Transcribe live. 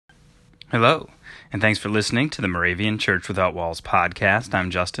Hello, and thanks for listening to the Moravian Church Without Walls podcast.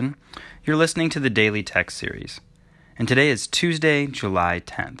 I'm Justin. You're listening to the Daily Text Series, and today is Tuesday, July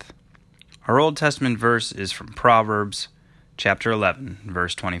 10th. Our Old Testament verse is from Proverbs, chapter 11,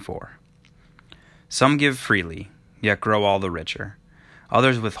 verse 24. Some give freely, yet grow all the richer.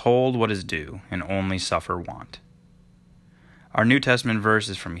 Others withhold what is due, and only suffer want. Our New Testament verse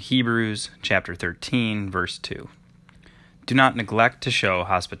is from Hebrews, chapter 13, verse 2. Do not neglect to show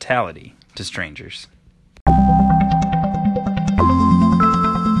hospitality to strangers.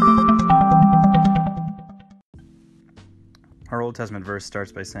 Our Old Testament verse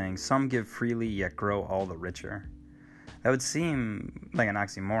starts by saying, some give freely, yet grow all the richer. That would seem like an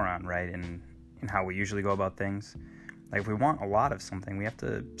oxymoron, right, in how we usually go about things. Like, if we want a lot of something, we have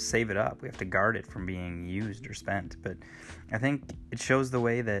to save it up. We have to guard it from being used or spent. But I think it shows the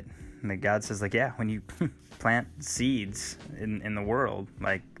way that God says, when you plant seeds in the world,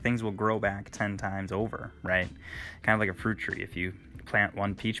 things will grow back 10 times over, right? Kind of like a fruit tree. If you plant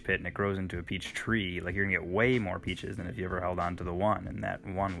one peach pit and it grows into a peach tree, you're going to get way more peaches than if you ever held on to the one, and that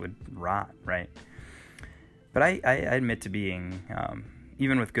one would rot, right? But I admit to being,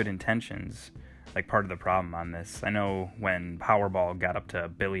 even with good intentions, part of the problem on this. I know when Powerball got up to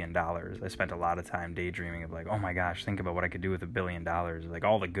 $1 billion, I spent a lot of time daydreaming of oh my gosh, think about what I could do with $1 billion,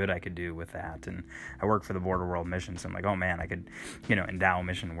 all the good I could do with that. And I work for the Border World Mission, so I'm oh man, I could, endow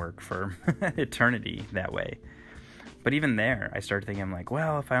mission work for eternity that way. But even there, I started thinking,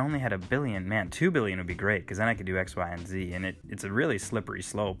 well, if I only had $1 billion, man, $2 billion would be great, because then I could do X, Y, and Z. And it's a really slippery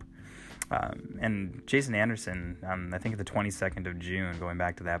slope. And Jason Anderson, I think the 22nd of June, going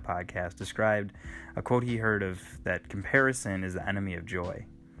back to that podcast, described a quote he heard of that comparison is the enemy of joy.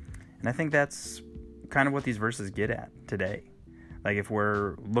 And I think that's kind of what these verses get at today. If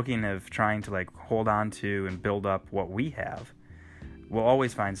we're looking of trying to hold on to and build up what we have, we'll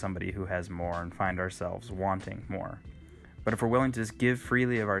always find somebody who has more and find ourselves wanting more. But if we're willing to just give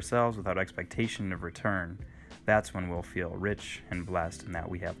freely of ourselves without expectation of return, that's when we'll feel rich and blessed and that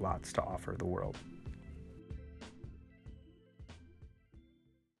we have lots to offer the world.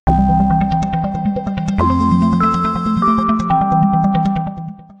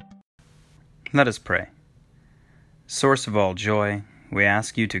 Let us pray. Source of all joy, we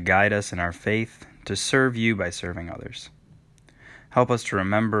ask you to guide us in our faith to serve you by serving others. Help us to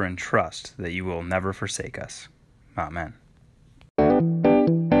remember and trust that you will never forsake us. Amen.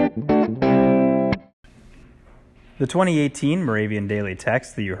 The 2018 Moravian Daily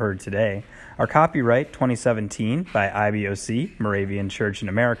Texts that you heard today are copyright 2017 by IBOC, Moravian Church in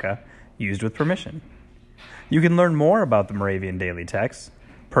America, used with permission. You can learn more about the Moravian Daily Texts,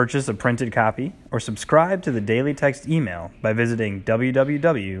 purchase a printed copy, or subscribe to the Daily Text email by visiting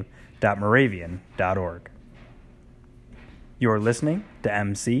www.moravian.org. You are listening to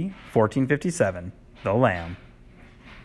MC 1457, The Lamb.